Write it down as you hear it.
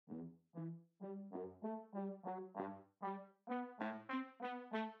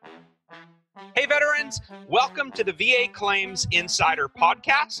Hey veterans, welcome to the VA Claims Insider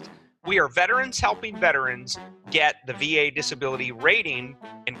Podcast. We are veterans helping veterans get the VA disability rating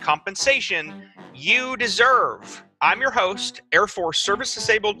and compensation you deserve. I'm your host, Air Force Service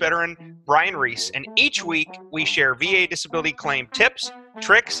Disabled veteran Brian Reese, and each week we share VA disability claim tips,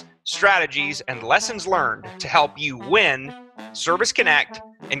 tricks, strategies, and lessons learned to help you win, service connect,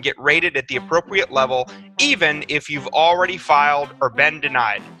 and get rated at the appropriate level, even if you've already filed or been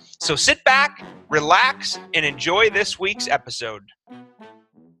denied. So sit back, relax, and enjoy this week's episode.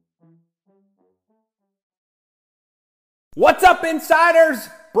 What's up, insiders?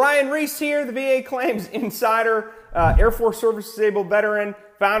 Brian Reese here, the VA Claims Insider, Air Force Service Disabled veteran,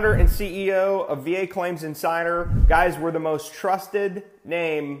 founder and CEO of VA Claims Insider. Guys, we're the most trusted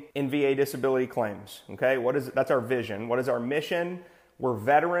name in VA disability claims. Okay, that's our vision. What is our mission? We're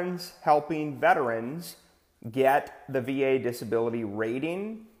veterans helping veterans get the VA disability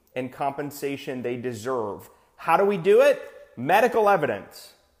rating and compensation they deserve. How do we do it? Medical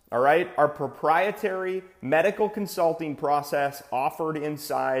evidence. All right, our proprietary medical consulting process offered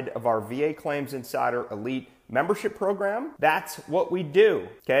inside of our VA Claims Insider Elite membership program. That's what we do.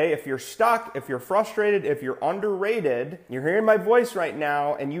 Okay, if you're stuck, if you're frustrated, if you're underrated, you're hearing my voice right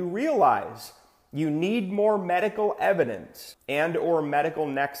now and you realize you need more medical evidence and or medical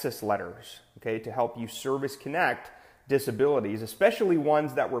nexus letters, okay, to help you service connect disabilities, especially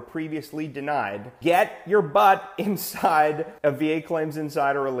ones that were previously denied. Get your butt inside a VA Claims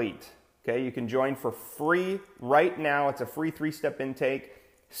Insider Elite. Okay, you can join for free right now. It's a free 3-step intake,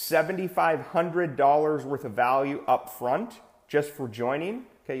 $7,500 worth of value up front just for joining.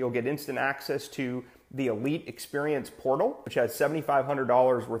 Okay, you'll get instant access to the Elite Experience Portal, which has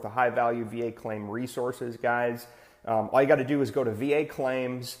 $7,500 worth of high-value VA claim resources, guys. All you got to do is go to VA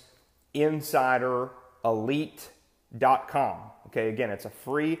Claims Insider Elite.com. Okay, again, it's a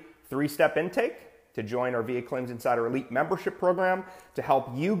free 3-step intake to join our VA Claims Insider Elite membership program to help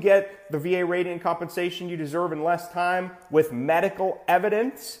you get the VA rating and compensation you deserve in less time with medical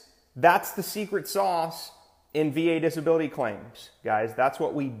evidence. That's the secret sauce in VA disability claims, guys. That's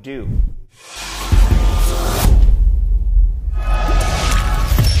what we do.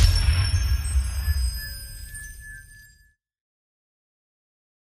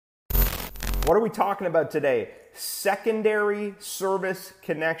 What are we talking about today? Secondary service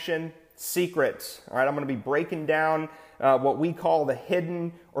connection secrets. All right, I'm going to be breaking down what we call the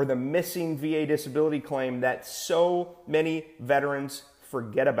hidden or the missing VA disability claim that so many veterans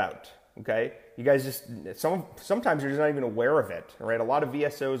forget about. Okay, you guys sometimes you're just not even aware of it. All right, a lot of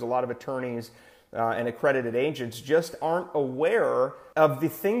VSOs, a lot of attorneys, and accredited agents just aren't aware of the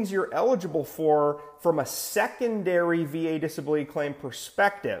things you're eligible for from a secondary VA disability claim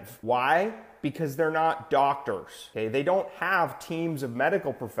perspective. Why? Because they're not doctors. Okay? They don't have teams of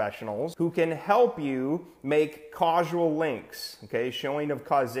medical professionals who can help you make causal links, okay? Showing of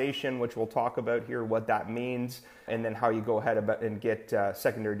causation, which we'll talk about here, what that means, and then how you go ahead and get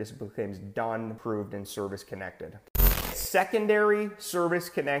secondary disability claims done, approved, and service connected. Secondary service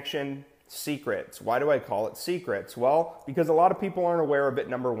connection secrets. Why do I call it secrets? Well, because a lot of people aren't aware of it,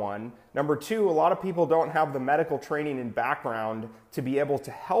 number one. Number two, a lot of people don't have the medical training and background to be able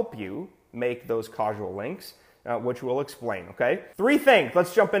to help you make those causal links, which we'll explain, okay? 3 things.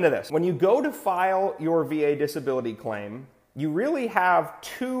 Let's jump into this. When you go to file your VA disability claim, you really have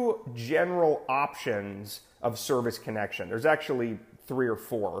 2 general options of service connection. There's actually 3 or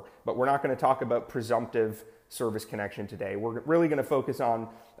 4, but we're not going to talk about presumptive service connection today. We're really going to focus on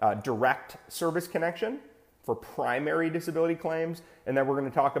direct service connection for primary disability claims, and then we're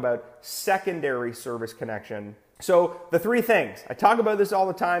going to talk about secondary service connection. So the 3 things, I talk about this all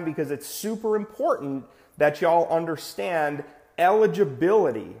the time because it's super important that y'all understand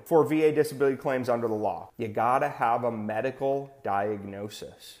eligibility for VA disability claims under the law. You gotta have a medical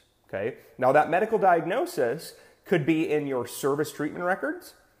diagnosis, okay? Now that medical diagnosis could be in your service treatment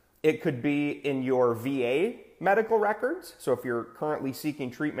records. It could be in your VA medical records. So if you're currently seeking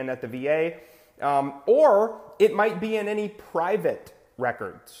treatment at the VA, or it might be in any private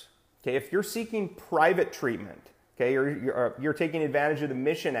records. Okay, if you're seeking private treatment, okay, you're taking advantage of the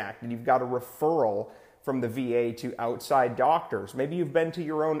Mission Act and you've got a referral from the VA to outside doctors. Maybe you've been to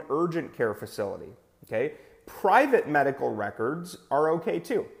your own urgent care facility, okay? Private medical records are okay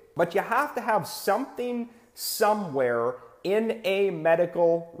too. But you have to have something somewhere in a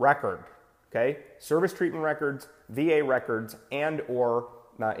medical record, okay? Service treatment records, VA records, and or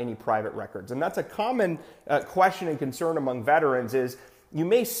any private records. And that's a common question and concern among veterans is you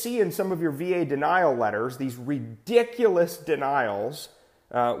may see in some of your VA denial letters these ridiculous denials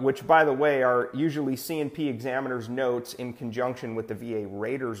which, by the way, are usually C&P examiner's notes in conjunction with the VA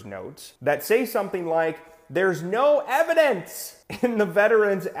rater's notes, that say something like, there's no evidence in the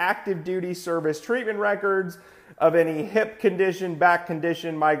veteran's active duty service treatment records of any hip condition, back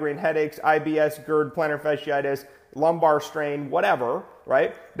condition, migraine headaches, IBS, GERD, plantar fasciitis, lumbar strain, whatever,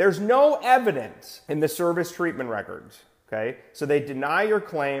 right? There's no evidence in the service treatment records, okay? So they deny your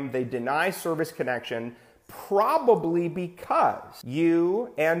claim, they deny service connection, probably because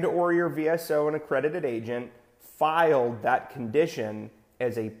you and or your VSO and accredited agent filed that condition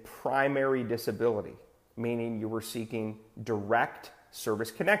as a primary disability, meaning you were seeking direct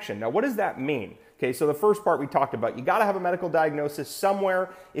service connection. Now, what does that mean? Okay, so the first part we talked about, you got to have a medical diagnosis somewhere.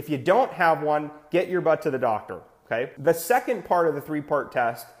 If you don't have one, get your butt to the doctor, okay? The second part of the three-part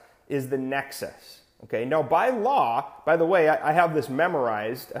test is the nexus, okay? Now, by law, by the way, I have this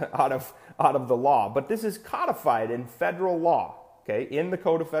memorized out of the law, but this is codified in federal law, okay? In the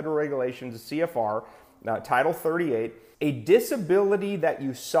Code of Federal Regulations, CFR, Title 38, a disability that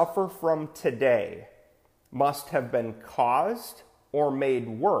you suffer from today must have been caused or made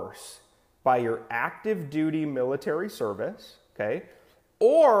worse by your active duty military service, okay,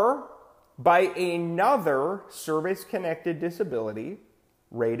 or by another service-connected disability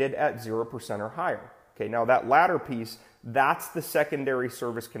rated at 0% or higher. Okay, now that latter piece, that's the secondary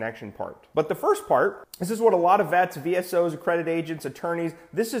service connection part. But the first part, this is what a lot of vets, VSOs, accredited agents, attorneys,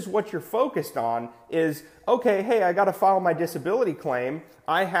 this is what you're focused on is, okay, hey, I got to file my disability claim.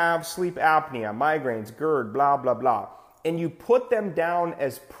 I have sleep apnea, migraines, GERD, blah, blah, blah. And you put them down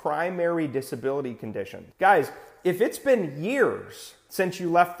as primary disability condition. Guys, if it's been years since you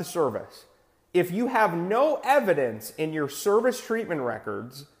left the service, if you have no evidence in your service treatment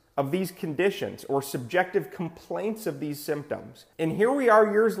records of these conditions or subjective complaints of these symptoms, and here we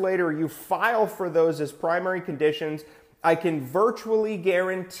are years later, you file for those as primary conditions, I can virtually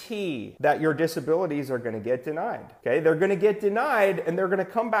guarantee that your disabilities are going to get denied. Okay, they're going to get denied and they're going to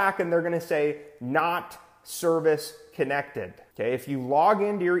come back and they're going to say, not service connected. Okay, if you log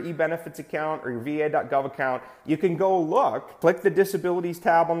into your eBenefits account or your VA.gov account, you can go look, click the disabilities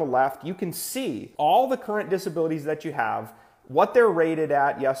tab on the left. You can see all the current disabilities that you have, what they're rated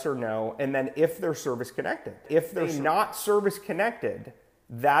at, yes or no, and then if they're service connected. If they're not service connected,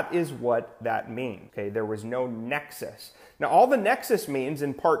 that is what that means. Okay, there was no nexus. Now, all the nexus means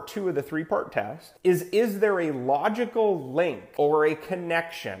in part 2 of the three-part test is there a logical link or a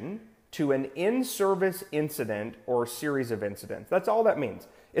connection to an in-service incident or series of incidents. That's all that means.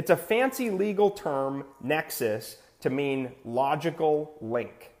 It's a fancy legal term, nexus, to mean logical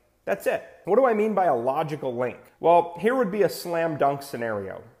link. That's it. What do I mean by a logical link? Well, here would be a slam dunk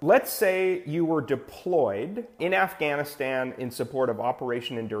scenario. Let's say you were deployed in Afghanistan in support of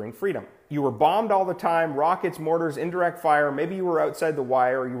Operation Enduring Freedom. You were bombed all the time, rockets, mortars, indirect fire. Maybe you were outside the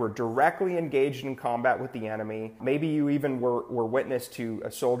wire. You were directly engaged in combat with the enemy. Maybe you even were witness to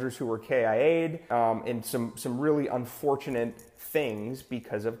soldiers who were KIA'd and some really unfortunate things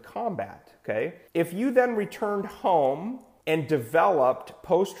because of combat, okay? If you then returned home and developed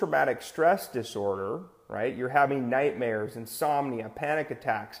post-traumatic stress disorder, right? You're having nightmares, insomnia, panic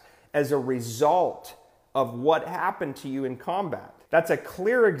attacks as a result of what happened to you in combat. That's a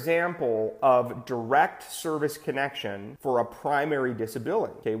clear example of direct service connection for a primary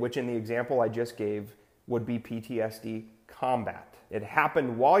disability, okay, which in the example I just gave would be PTSD combat. It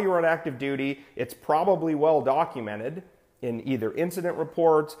happened while you were on active duty. It's probably well documented in either incident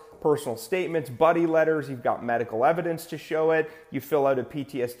reports, personal statements, buddy letters. You've got medical evidence to show it. You fill out a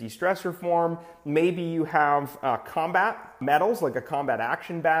PTSD stressor form. Maybe you have combat medals, like a combat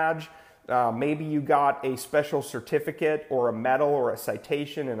action badge. Maybe you got a special certificate or a medal or a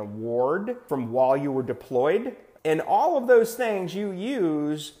citation, an award from while you were deployed. And all of those things you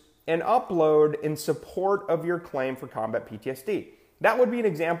use and upload in support of your claim for combat PTSD. That would be an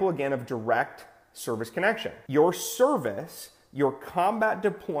example, again, of direct service connection. Your service, your combat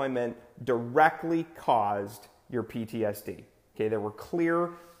deployment directly caused your PTSD. Okay, there were clear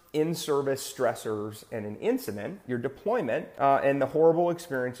in-service stressors and an incident, your deployment, and the horrible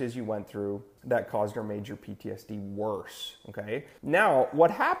experiences you went through that caused or made your PTSD worse, okay? Now,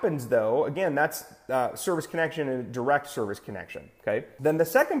 what happens though, again, that's service connection and direct service connection, okay? Then the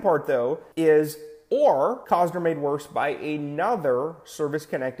second part though is or caused or made worse by another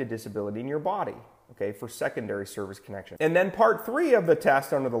service-connected disability in your body, okay, for secondary service connection. And then part 3 of the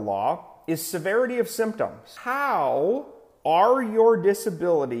test under the law is severity of symptoms. How are your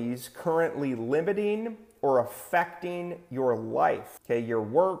disabilities currently limiting or affecting your life? Okay, your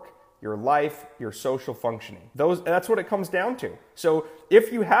work, your life, your social functioning. That's what it comes down to. So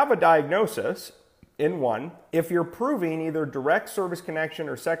if you have a diagnosis in 1. If you're proving either direct service connection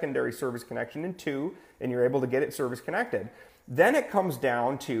or secondary service connection in 2, and you're able to get it service connected, then it comes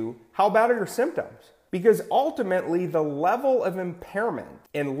down to how bad are your symptoms? Because ultimately, the level of impairment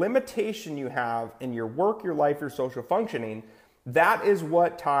and limitation you have in your work, your life, your social functioning, that is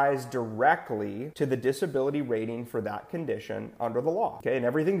what ties directly to the disability rating for that condition under the law. Okay, and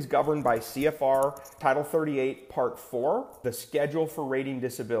everything's governed by CFR Title 38, Part 4, the Schedule for Rating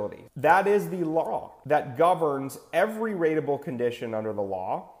Disability. That is the law that governs every rateable condition under the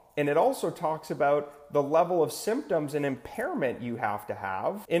law. And it also talks about the level of symptoms and impairment you have to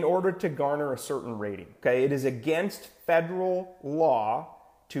have in order to garner a certain rating. Okay, it is against federal law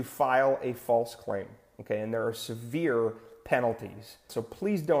to file a false claim. Okay, and there are severe penalties. So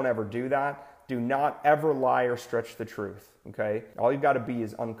please don't ever do that. Do not ever lie or stretch the truth. Okay, all you've got to be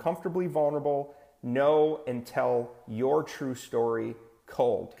is uncomfortably vulnerable, know and tell your true story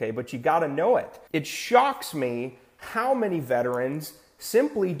cold. Okay, but you got to know it. It shocks me how many veterans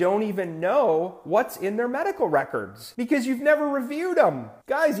simply don't even know what's in their medical records because you've never reviewed them.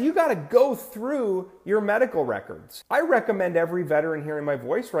 Guys, you got to go through your medical records. I recommend every veteran hearing my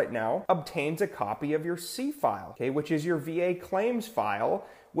voice right now obtains a copy of your C-file, okay, which is your VA claims file,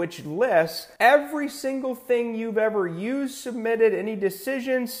 which lists every single thing you've ever used, submitted, any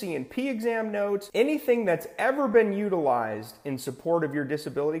decisions, C&P exam notes, anything that's ever been utilized in support of your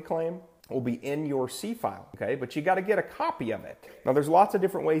disability claim will be in your C-file, okay? But you got to get a copy of it. Now, there's lots of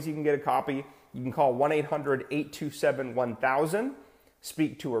different ways you can get a copy. You can call 1-800-827-1000,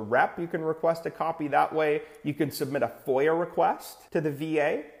 speak to a rep. You can request a copy that way. You can submit a FOIA request to the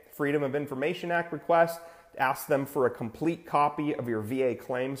VA, Freedom of Information Act request. Ask them for a complete copy of your VA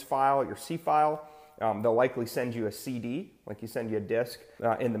claims file, your C-file. They'll likely send you a CD, like you send you a disc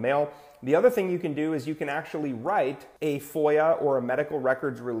in the mail. The other thing you can do is you can actually write a FOIA or a medical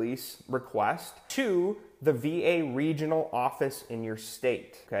records release request to the VA regional office in your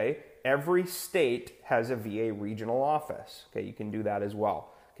state, okay? Every state has a VA regional office, okay? You can do that as well,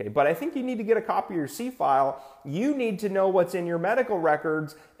 okay? But I think you need to get a copy of your C-file. You need to know what's in your medical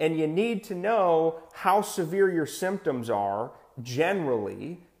records, and you need to know how severe your symptoms are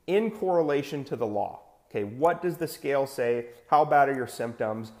generally in correlation to the law. Okay, what does the scale say? How bad are your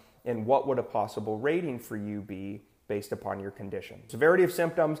symptoms? And what would a possible rating for you be based upon your condition? Severity of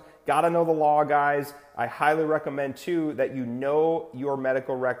symptoms, gotta know the law, guys. I highly recommend too that you know your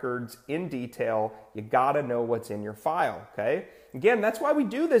medical records in detail. You gotta know what's in your file, okay? Again, that's why we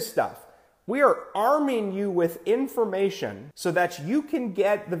do this stuff. We are arming you with information so that you can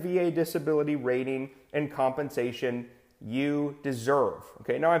get the VA disability rating and compensation you deserve.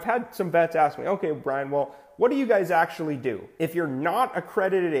 Okay, now I've had some vets ask me, okay, Brian, well, what do you guys actually do? If you're not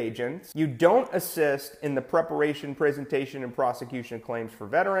accredited agents, you don't assist in the preparation, presentation, and prosecution of claims for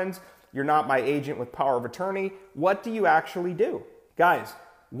veterans, you're not my agent with power of attorney, what do you actually do? Guys,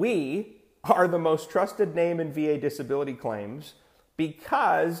 we are the most trusted name in VA disability claims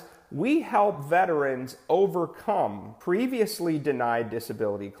because we help veterans overcome previously denied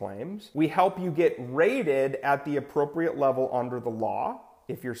disability claims. We help you get rated at the appropriate level under the law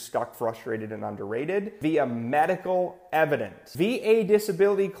if you're stuck, frustrated, and underrated via medical evidence. VA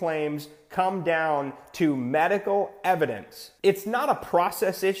disability claims come down to medical evidence. It's not a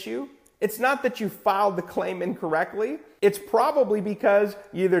process issue. It's not that you filed the claim incorrectly. It's probably because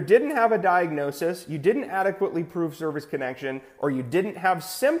you either didn't have a diagnosis, you didn't adequately prove service connection, or you didn't have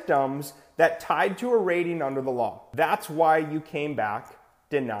symptoms that tied to a rating under the law. That's why you came back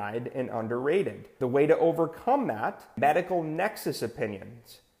denied and underrated. The way to overcome that, medical nexus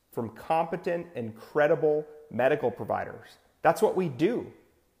opinions from competent and credible medical providers. That's what we do.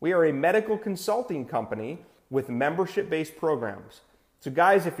 We are a medical consulting company with membership-based programs. So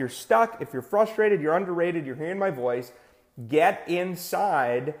guys, if you're stuck, if you're frustrated, you're underrated, you're hearing my voice, get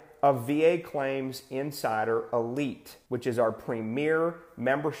inside of VA Claims Insider Elite, which is our premier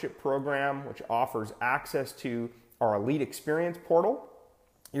membership program, which offers access to our Elite Experience portal.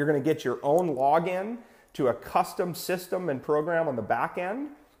 You're going to get your own login to a custom system and program on the back end.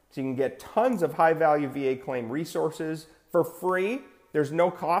 So you can get tons of high-value VA claim resources for free. There's no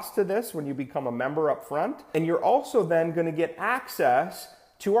cost to this when you become a member up front. And you're also then going to get access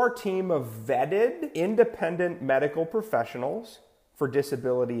to our team of vetted, independent medical professionals for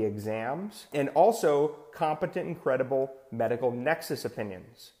disability exams, and also competent and credible medical nexus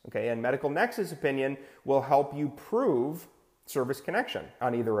opinions. Okay, and medical nexus opinion will help you prove service connection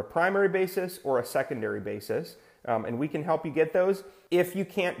on either a primary basis or a secondary basis. And we can help you get those if you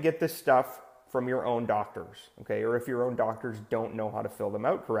can't get this stuff from your own doctors, okay, or if your own doctors don't know how to fill them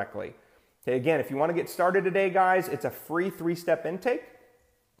out correctly. Okay, again, if you want to get started today, guys, it's a free 3-step intake.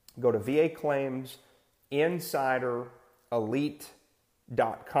 Go to VAClaims.com.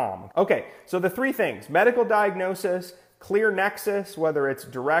 insiderelite.com. Okay, so the three things: medical diagnosis, clear nexus, whether it's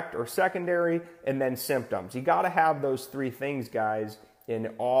direct or secondary, and then symptoms. You got to have those three things, guys, in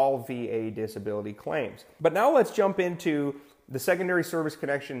all VA disability claims. But now let's jump into the secondary service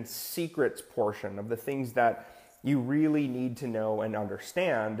connection secrets portion of the things that you really need to know and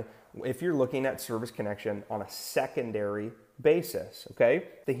understand if you're looking at service connection on a secondary basis, okay?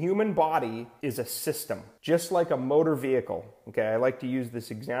 The human body is a system, just like a motor vehicle, okay? I like to use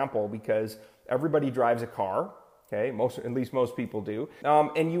this example because everybody drives a car, okay? At least most people do.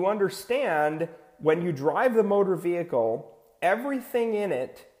 And you understand when you drive the motor vehicle, everything in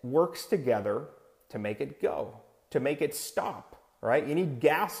it works together to make it go, to make it stop, right? You need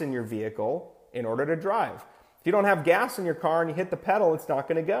gas in your vehicle in order to drive. If you don't have gas in your car and you hit the pedal, it's not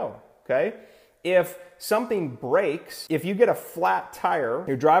going to go, okay? If something breaks, if you get a flat tire,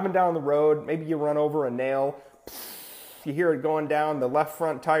 you're driving down the road, maybe you run over a nail, you hear it going down, the left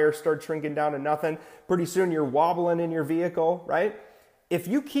front tire starts shrinking down to nothing, pretty soon you're wobbling in your vehicle, right? If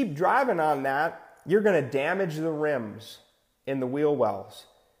you keep driving on that, you're going to damage the rims in the wheel wells.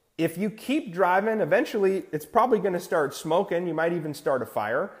 If you keep driving, eventually it's probably going to start smoking, you might even start a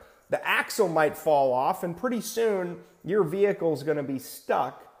fire. The axle might fall off, and pretty soon your vehicle is going to be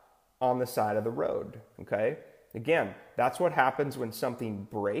stuck on the side of the road, okay? Again, that's what happens when something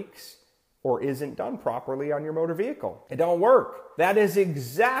breaks or isn't done properly on your motor vehicle. It don't work. That is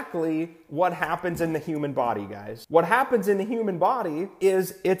exactly what happens in the human body, guys. What happens in the human body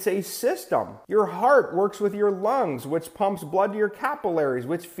is it's a system. Your heart works with your lungs, which pumps blood to your capillaries,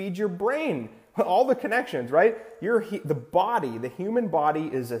 which feeds your brain. All the connections, right? The human body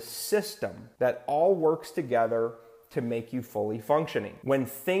is a system that all works together to make you fully functioning. When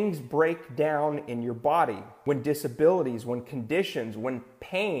things break down in your body, when disabilities, when conditions, when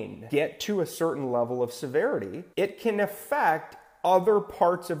pain get to a certain level of severity, it can affect other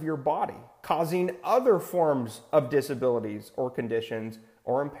parts of your body, causing other forms of disabilities or conditions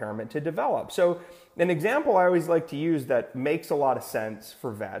or impairment to develop. So an example I always like to use that makes a lot of sense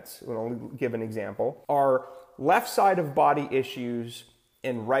for vets, I'll only give an example, are left side of body issues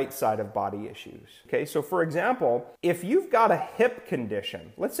and right side of body issues. Okay, so for example, if you've got a hip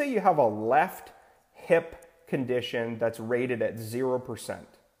condition, let's say you have a left hip condition that's rated at 0%.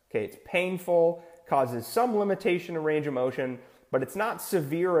 Okay, it's painful, causes some limitation of range of motion, but it's not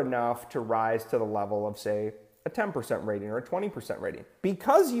severe enough to rise to the level of, say, a 10% rating or a 20% rating.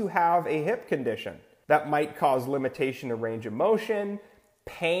 Because you have a hip condition that might cause limitation of range of motion,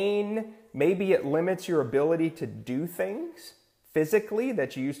 pain, maybe it limits your ability to do things physically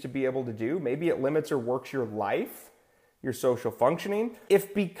that you used to be able to do. Maybe it limits or works your life, your social functioning.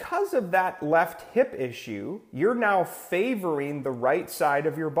 If because of that left hip issue, you're now favoring the right side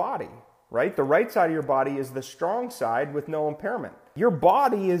of your body, right? The right side of your body is the strong side with no impairment. Your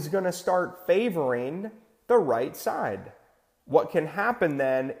body is going to start favoring the right side. What can happen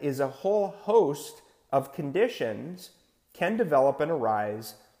then is a whole host of conditions can develop and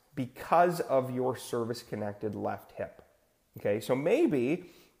arise because of your service-connected left hip. Okay, so maybe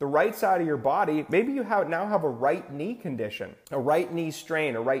the right side of your body, maybe you now have a right knee condition, a right knee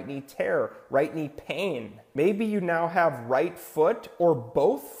strain, a right knee tear, right knee pain. Maybe you now have right foot or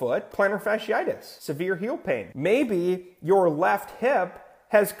both foot plantar fasciitis, severe heel pain. Maybe your left hip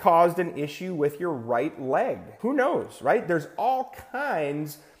has caused an issue with your right leg. Who knows, right? There's all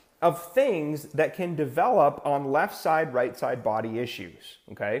kinds of things that can develop on left side, right side body issues,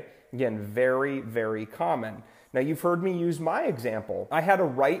 okay? Again, very, very common. Now, you've heard me use my example. I had a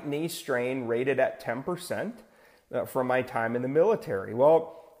right knee strain rated at 10% from my time in the military.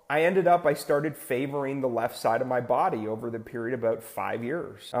 Well, I started favoring the left side of my body over the period of about 5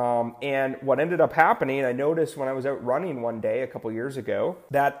 years. And what ended up happening, I noticed when I was out running one day a couple years ago,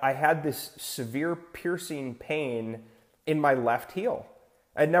 that I had this severe piercing pain in my left heel.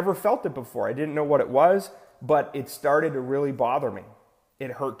 I'd never felt it before. I didn't know what it was, but it started to really bother me.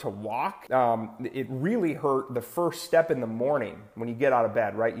 It hurt to walk. It really hurt the first step in the morning when you get out of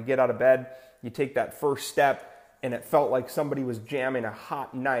bed, right? You get out of bed, you take that first step, and it felt like somebody was jamming a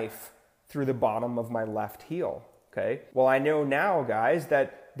hot knife through the bottom of my left heel, okay? Well, I know now, guys,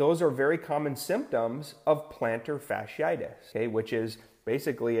 that those are very common symptoms of plantar fasciitis, okay, which is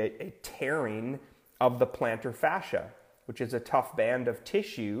basically a tearing of the plantar fascia, which is a tough band of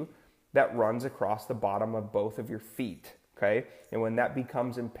tissue that runs across the bottom of both of your feet. Okay? And when that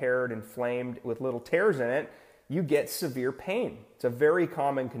becomes impaired, inflamed with little tears in it, you get severe pain. It's a very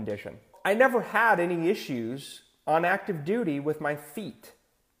common condition. I never had any issues on active duty with my feet.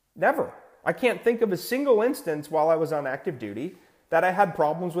 Never. I can't think of a single instance while I was on active duty that I had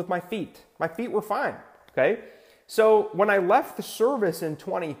problems with my feet. My feet were fine. okay? So when I left the service in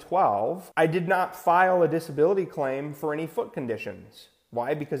 2012, I did not file a disability claim for any foot conditions.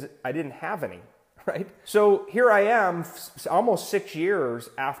 Why? Because I didn't have any, right? So here I am, almost 6 years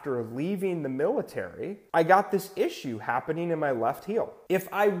after leaving the military, I got this issue happening in my left heel. If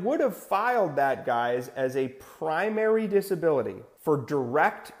I would have filed that, guys, as a primary disability for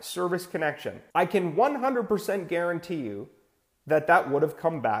direct service connection, I can 100% guarantee you that would have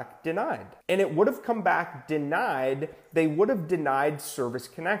come back denied. And it would have come back denied, they would have denied service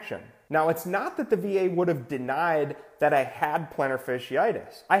connection. Now, it's not that the VA would have denied that I had plantar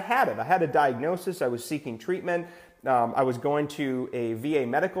fasciitis. I had it. I had a diagnosis. I was seeking treatment. I was going to a VA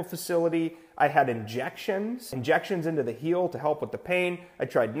medical facility. I had injections into the heel to help with the pain. I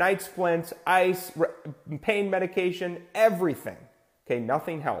tried night splints, ice, pain medication, everything. Okay,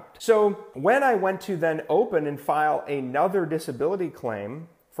 nothing helped. So when I went to then open and file another disability claim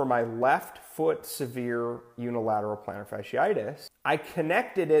for my left foot severe unilateral plantar fasciitis, I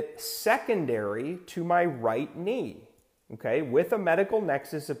connected it secondary to my right knee, okay, with a medical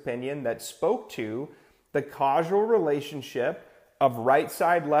nexus opinion that spoke to the causal relationship of right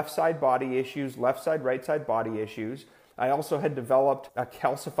side, left side body issues, left side, right side body issues. I also had developed a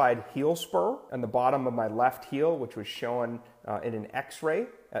calcified heel spur on the bottom of my left heel, which was shown in an x-ray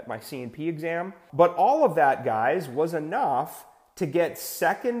at my C&P exam. But all of that, guys, was enough to get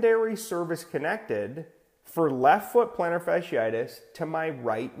secondary service connected for left foot plantar fasciitis to my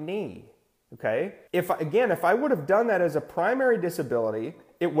right knee, okay? If I would have done that as a primary disability,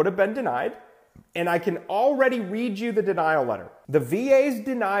 it would have been denied. And I can already read you the denial letter. The VA's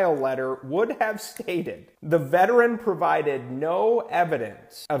denial letter would have stated, the veteran provided no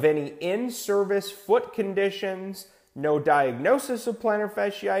evidence of any in-service foot conditions, no diagnosis of plantar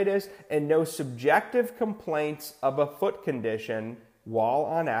fasciitis, and no subjective complaints of a foot condition while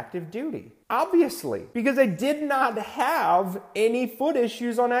on active duty. Obviously, because I did not have any foot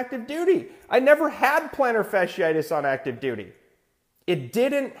issues on active duty. I never had plantar fasciitis on active duty. It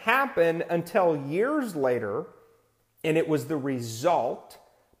didn't happen until years later, and it was the result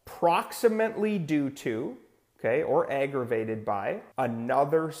proximately due to, okay, or aggravated by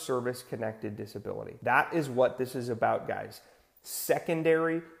another service-connected disability. That is what this is about, guys.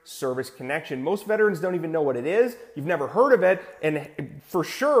 Secondary service connection. Most veterans don't even know what it is. You've never heard of it, and for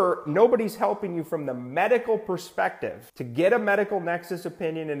sure, nobody's helping you from the medical perspective to get a medical nexus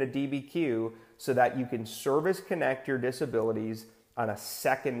opinion and a DBQ so that you can service connect your disabilities on a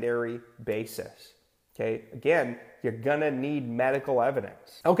secondary basis. Okay, again, you're gonna need medical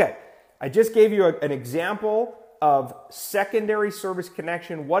evidence. Okay, I just gave you an example of secondary service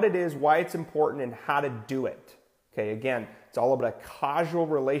connection, what it is, why it's important, and how to do it. Okay, again, it's all about a causal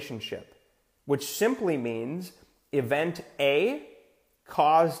relationship, which simply means event A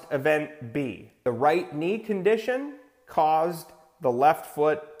caused event B. The right knee condition caused the left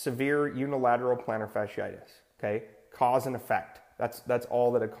foot severe unilateral plantar fasciitis. Okay, cause and effect. That's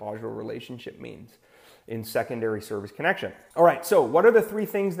all that a causal relationship means in secondary service connection. All right, so what are the three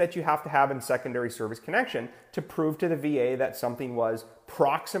things that you have to have in secondary service connection to prove to the VA that something was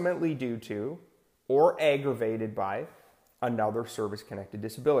proximately due to or aggravated by another service-connected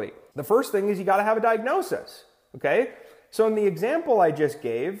disability? The first thing is you gotta have a diagnosis, okay? So in the example I just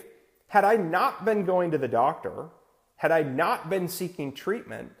gave, had I not been going to the doctor, had I not been seeking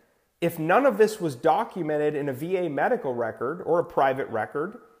treatment, if none of this was documented in a VA medical record or a private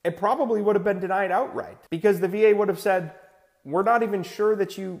record, it probably would have been denied outright because the VA would have said, we're not even sure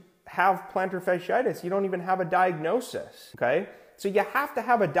that you have plantar fasciitis. You don't even have a diagnosis, okay? So you have to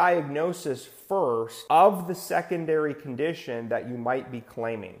have a diagnosis first of the secondary condition that you might be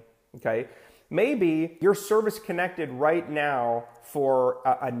claiming, okay? Maybe you're service connected right now for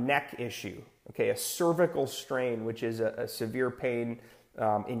a neck issue, okay? A cervical strain, which is a severe pain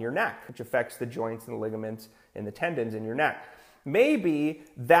in your neck, which affects the joints and the ligaments and the tendons in your neck. Maybe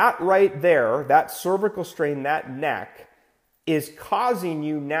that right there, that cervical strain, that neck, is causing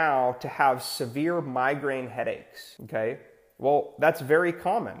you now to have severe migraine headaches, okay? Well, that's very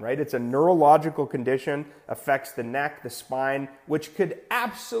common, right? It's a neurological condition, affects the neck, the spine, which could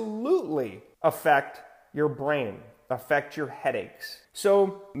absolutely affect your brain, affect your headaches.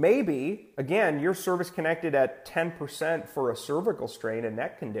 So maybe, again, you're service connected at 10% for a cervical strain, a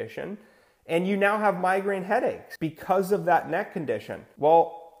neck condition, and you now have migraine headaches because of that neck condition.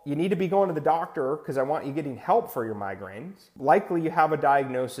 Well, you need to be going to the doctor because I want you getting help for your migraines. Likely you have a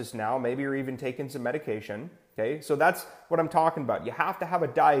diagnosis now. Maybe you're even taking some medication. Okay, so that's what I'm talking about. You have to have a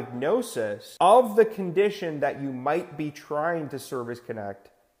diagnosis of the condition that you might be trying to service connect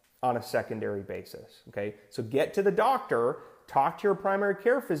on a secondary basis. Okay, so get to the doctor, talk to your primary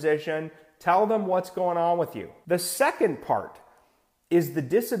care physician, Tell them what's going on with you. The second part is the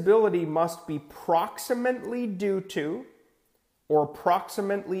disability must be proximately due to or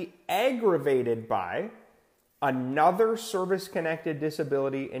proximately aggravated by another service-connected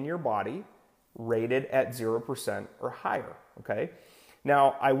disability in your body rated at 0% or higher, okay?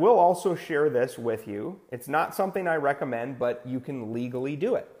 Now, I will also share this with you. It's not something I recommend, but you can legally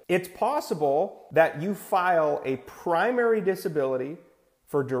do it. It's possible that you file a primary disability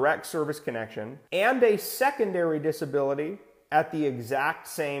for direct service connection and a secondary disability at the exact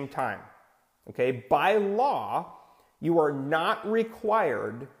same time, okay? By law, you are not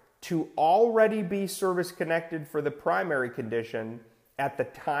required to already be service connected for the primary condition at the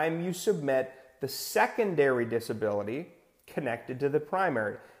time you submit the secondary disability connected to the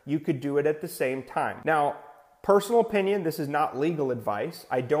primary. You could do it at the same time. Now, personal opinion, this is not legal advice.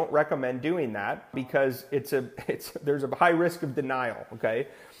 I don't recommend doing that because there's a high risk of denial, okay?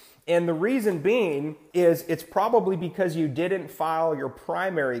 And the reason being is it's probably because you didn't file your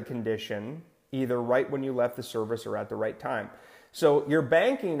primary condition either right when you left the service or at the right time. So you're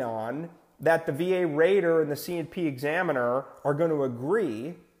banking on that the VA rater and the C&P examiner are going to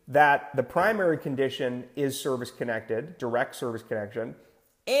agree that the primary condition is service-connected, direct service connection,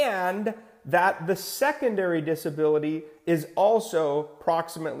 and that the secondary disability is also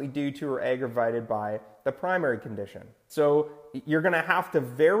proximately due to or aggravated by the primary condition. So you're going to have to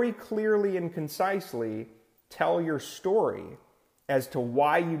very clearly and concisely tell your story as to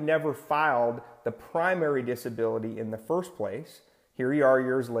why you never filed the primary disability in the first place. Here you are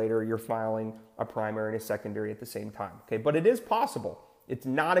years later, you're filing a primary and a secondary at the same time. Okay, but it is possible. It's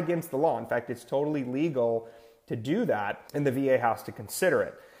not against the law. In fact, it's totally legal to do that, and the VA has to consider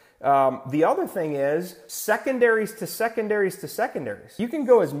it. The other thing is secondaries to secondaries to secondaries. You can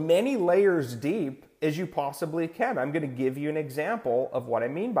go as many layers deep as you possibly can. I'm going to give you an example of what I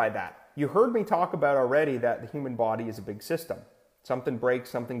mean by that. You heard me talk about already that the human body is a big system. Something breaks,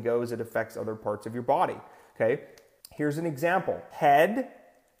 something goes, it affects other parts of your body. Okay, here's an example. Head,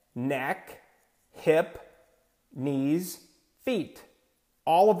 neck, hip, knees, feet.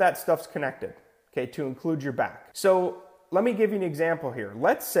 All of that stuff's connected, okay, to include your back. So let me give you an example here.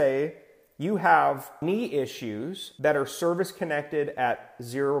 Let's say you have knee issues that are service connected at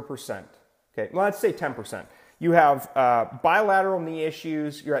 0%. Okay, well, let's say 10%. You have bilateral knee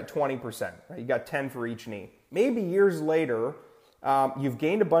issues, you're at 20%. Right? You got 10 for each knee. Maybe years later, you've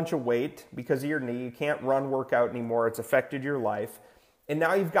gained a bunch of weight because of your knee. You can't run, work out anymore. It's affected your life. And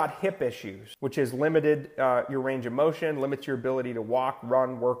now you've got hip issues, which has limited your range of motion, limits your ability to walk,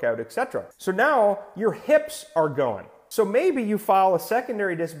 run, work out, etc. So now your hips are going. So maybe you file a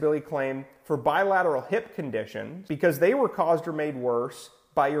secondary disability claim for bilateral hip conditions because they were caused or made worse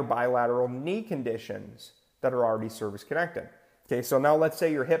by your bilateral knee conditions that are already service connected. Okay, so now let's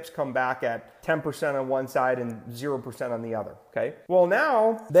say your hips come back at 10% on one side and 0% on the other. Okay, well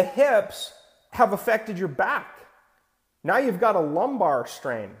now the hips have affected your back. Now you've got a lumbar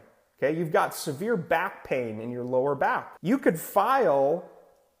strain. Okay, you've got severe back pain in your lower back. You could file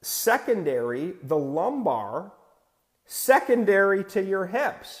secondary, the lumbar, secondary to your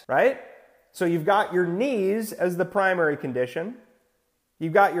hips, right? So you've got your knees as the primary condition.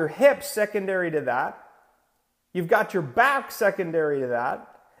 You've got your hips secondary to that. You've got your back secondary to that.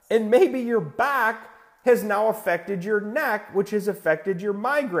 And maybe your back has now affected your neck, which has affected your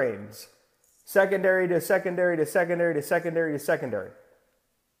migraines. Secondary to secondary to secondary to secondary to secondary.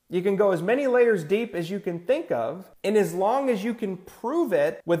 You can go as many layers deep as you can think of, and as long as you can prove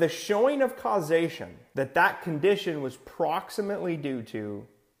it with a showing of causation that that condition was proximately due to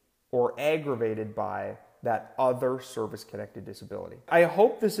or aggravated by that other service-connected disability. I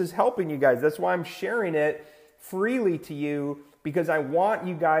hope this is helping you guys. That's why I'm sharing it freely to you, because I want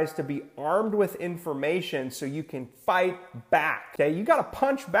you guys to be armed with information so you can fight back. Okay, you got to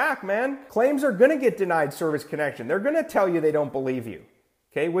punch back, man. Claims are going to get denied service connection. They're going to tell you they don't believe you.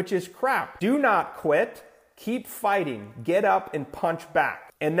 Okay, which is crap. Do not quit. Keep fighting. Get up and punch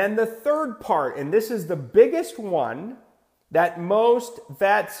back. And then the third part, and this is the biggest one that most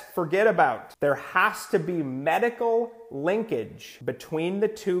vets forget about. There has to be medical linkage between the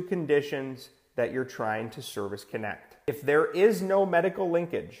two conditions that you're trying to service connect. If there is no medical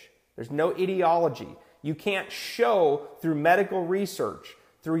linkage, there's no etiology, you can't show through medical research,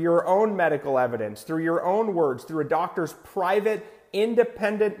 through your own medical evidence, through your own words, through a doctor's private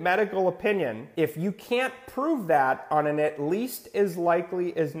independent medical opinion, if you can't prove that on an at least as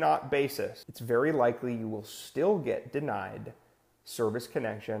likely as not basis, it's very likely you will still get denied service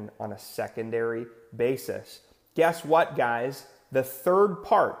connection on a secondary basis. Guess what, guys? The third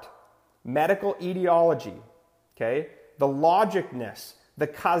part, medical etiology, okay? The logicness, the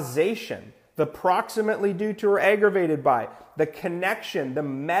causation, the proximately due to or aggravated by, the connection, the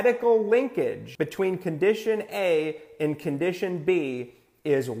medical linkage between condition A and condition B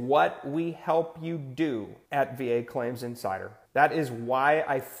is what we help you do at VA Claims Insider. That is why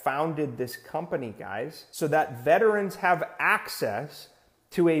I founded this company, guys, so that veterans have access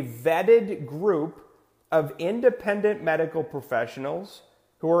to a vetted group of independent medical professionals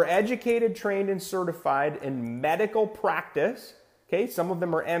who are educated, trained, and certified in medical practice. Okay, some of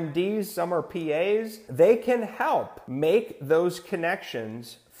them are MDs, some are PAs. They can help make those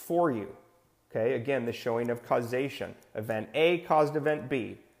connections for you. Okay, again, the showing of causation. Event A caused event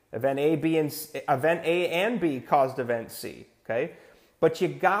B. Event A and B caused event C. Okay, but you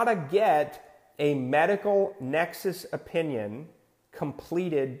gotta get a medical nexus opinion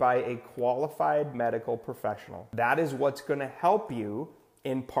completed by a qualified medical professional. That is what's going to help you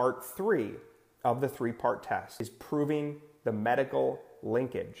in part 3 of the 3-part test, is proving the medical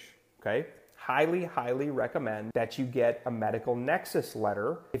linkage. Okay, highly recommend that you get a medical nexus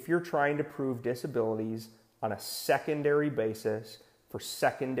letter if you're trying to prove disabilities on a secondary basis for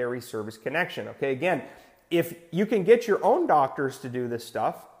secondary service connection. Okay, again, if you can get your own doctors to do this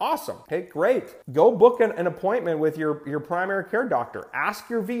stuff, awesome. Okay, great. Go book an appointment with your primary care doctor. Ask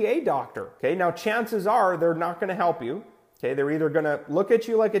your VA doctor. Okay, now chances are they're not going to help you. Okay, they're either going to look at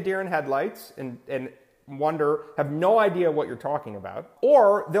you like a deer in headlights and wonder, have no idea what you're talking about,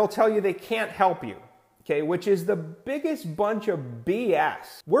 or they'll tell you they can't help you. Okay, which is the biggest bunch of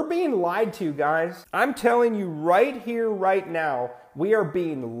BS. We're being lied to, guys. I'm telling you right here, right now, we are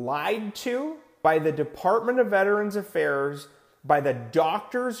being lied to by the Department of Veterans Affairs, by the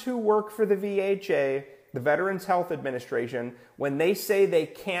doctors who work for the VHA, the Veterans Health Administration, when they say they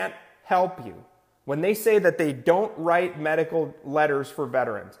can't help you. When they say that they don't write medical letters for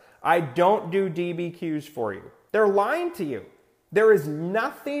veterans. I don't do DBQs for you. They're lying to you. There is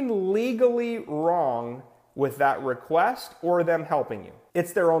nothing legally wrong with that request or them helping you.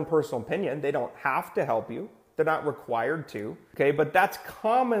 It's their own personal opinion. They don't have to help you. They're not required to, okay? But that's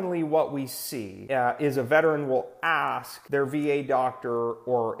commonly what we see, is a veteran will ask their VA doctor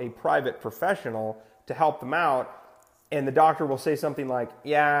or a private professional to help them out, and the doctor will say something like,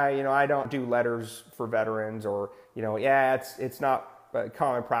 yeah, I don't do letters for veterans, or, yeah, it's not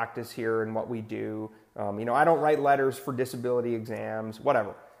common practice here in what we do. I don't write letters for disability exams,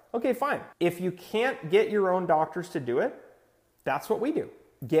 whatever. Okay, fine. If you can't get your own doctors to do it, that's what we do.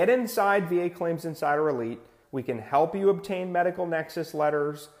 Get inside VA Claims Insider Elite. We can help you obtain medical nexus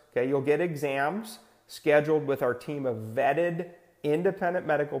letters. Okay, you'll get exams scheduled with our team of vetted independent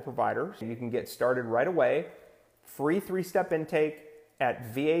medical providers. You can get started right away. Free 3-step intake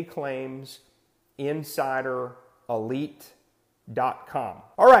at VAClaimsInsiderElite.com.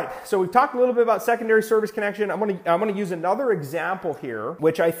 All right, so we've talked a little bit about secondary service connection. I'm gonna use another example here,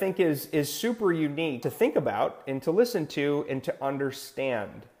 which I think is super unique to think about and to listen to and to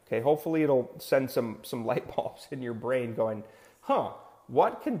understand. Okay, hopefully it'll send some light bulbs in your brain going,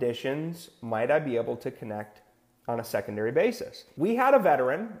 what conditions might I be able to connect on a secondary basis? We had a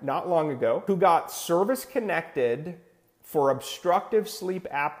veteran not long ago who got service connected for obstructive sleep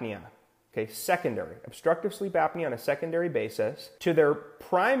apnea. Okay, secondary. Obstructive sleep apnea on a secondary basis to their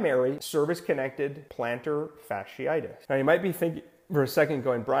primary service-connected plantar fasciitis. Now you might be thinking for a second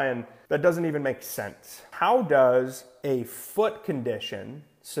going, Brian, that doesn't even make sense. How does a foot condition,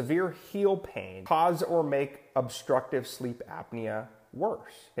 severe heel pain, cause or make obstructive sleep apnea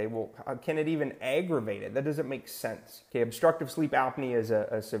worse? Okay, well, can it even aggravate it? That doesn't make sense. Okay, obstructive sleep apnea is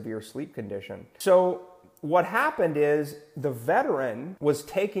a severe sleep condition. So what happened is the veteran was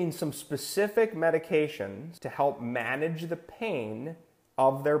taking some specific medications to help manage the pain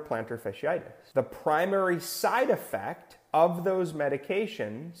of their plantar fasciitis. The primary side effect of those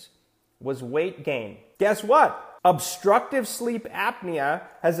medications was weight gain. Guess what? Obstructive sleep apnea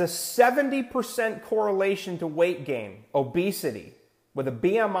has a 70% correlation to weight gain, obesity, with a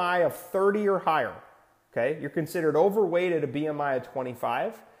BMI of 30 or higher. Okay, you're considered overweight at a BMI of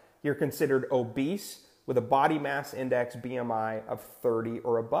 25. You're considered obese with a body mass index BMI of 30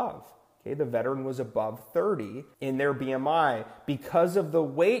 or above. Okay, the veteran was above 30 in their BMI because of the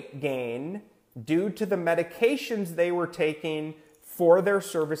weight gain due to the medications they were taking for their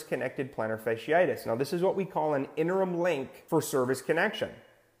service-connected plantar fasciitis. Now, this is what we call an interim link for service connection.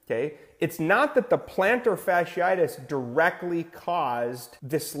 Okay, it's not that the plantar fasciitis directly caused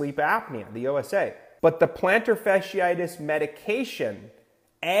the sleep apnea, the OSA, but the plantar fasciitis medication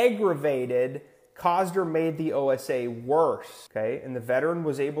aggravated, caused or made the OSA worse. Okay, and the veteran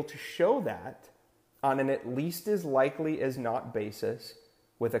was able to show that on an at least as likely as not basis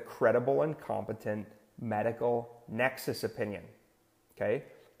with a credible and competent medical nexus opinion. okay?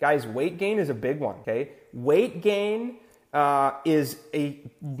 Guys, weight gain is a big one, okay? Weight gain is a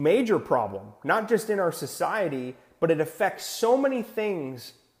major problem, not just in our society, but it affects so many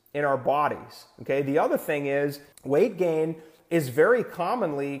things in our bodies, okay? The other thing is weight gain is very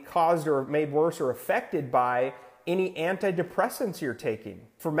commonly caused or made worse or affected by any antidepressants you're taking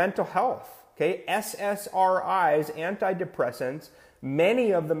for mental health, okay? SSRIs, antidepressants,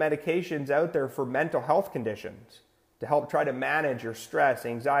 many of the medications out there for mental health conditions to help try to manage your stress,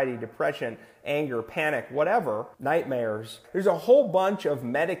 anxiety, depression, anger, panic, whatever, nightmares. There's a whole bunch of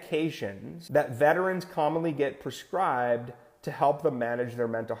medications that veterans commonly get prescribed to help them manage their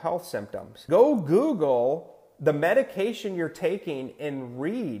mental health symptoms. Go Google the medication you're taking and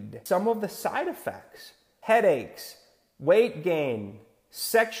read some of the side effects. Headaches, weight gain,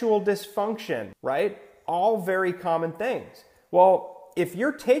 sexual dysfunction, right? All very common things. Well, if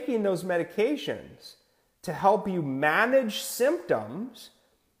you're taking those medications to help you manage symptoms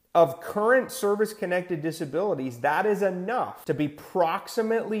of current service-connected disabilities, that is enough to be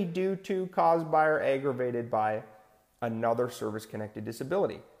proximately due to, caused by, or aggravated by another service-connected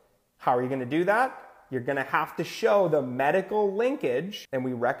disability. How are you going to do that? You're going to have to show the medical linkage, and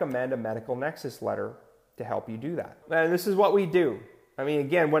we recommend a medical nexus letter to help you do that. And this is what we do. I mean,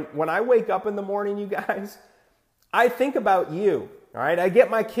 again, when I wake up in the morning, you guys, I think about you, all right? I get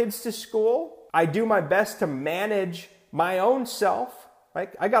my kids to school. I do my best to manage my own self, right?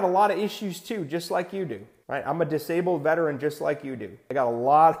 I got a lot of issues too, just like you do, right? I'm a disabled veteran just like you do. I got a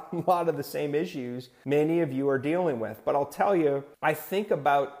lot of the same issues many of you are dealing with. But I'll tell you, I think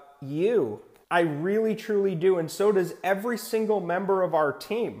about you. I really, truly do. And so does every single member of our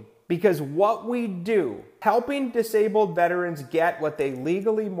team. Because what we do, helping disabled veterans get what they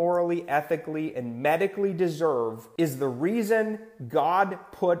legally, morally, ethically, and medically deserve, is the reason God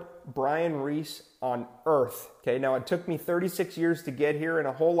put Brian Reese on earth. Okay, now it took me 36 years to get here and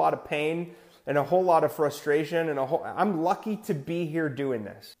a whole lot of pain and a whole lot of frustration and I'm lucky to be here doing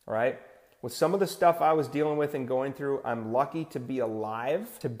this, all right? With some of the stuff I was dealing with and going through, I'm lucky to be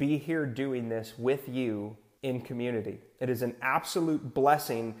alive, to be here doing this with you in community. It is an absolute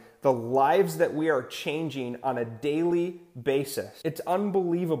blessing, the lives that we are changing on a daily basis. It's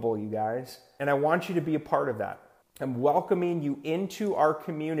unbelievable, you guys, and I want you to be a part of that. I'm welcoming you into our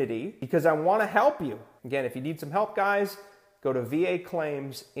community because I want to help you. Again, if you need some help, guys, go to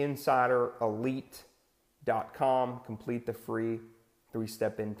VAClaimsinsiderelite.com, complete the free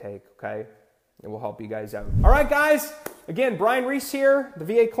 3-step intake, okay? It will help you guys out. All right, guys. Again, Brian Reese here, the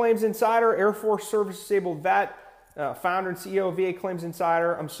VA Claims Insider, Air Force Service Disabled Vet, founder and CEO of VA Claims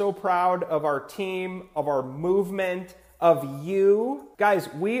Insider. I'm so proud of our team, of our movement, of you. Guys,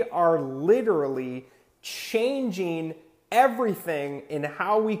 we are literally changing everything in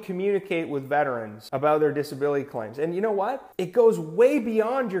how we communicate with veterans about their disability claims. And you know what? It goes way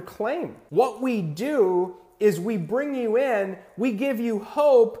beyond your claim. What we do is we bring you in, we give you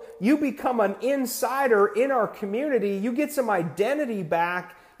hope, you become an insider in our community, you get some identity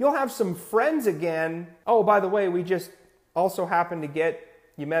back, you'll have some friends again. Oh, by the way, we just also happen to get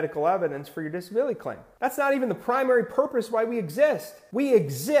you medical evidence for your disability claim. That's not even the primary purpose why we exist. We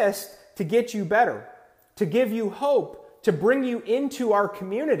exist to get you better, to give you hope, to bring you into our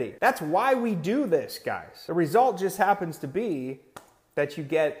community. That's why we do this, guys. The result just happens to be that you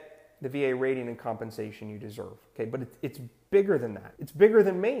get the VA rating and compensation you deserve. Okay, but it's bigger than that. It's bigger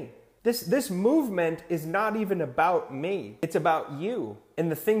than me. This movement is not even about me. It's about you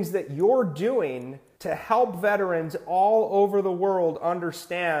and the things that you're doing to help veterans all over the world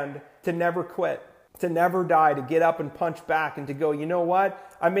understand to never quit, to never die, to get up and punch back and to go, you know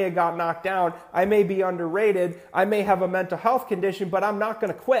what? I may have got knocked down. I may be underrated. I may have a mental health condition, but I'm not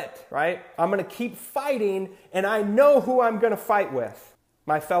going to quit, right? I'm going to keep fighting, and I know who I'm going to fight with.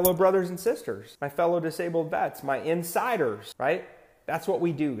 My fellow brothers and sisters, my fellow disabled vets, my insiders, right? That's what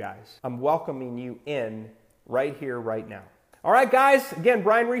we do, guys. I'm welcoming you in right here, right now. All right, guys. Again,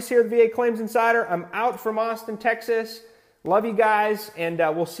 Brian Reese here, the VA Claims Insider. I'm out from Austin, Texas. Love you guys, and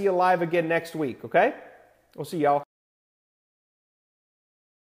we'll see you live again next week, okay? We'll see y'all.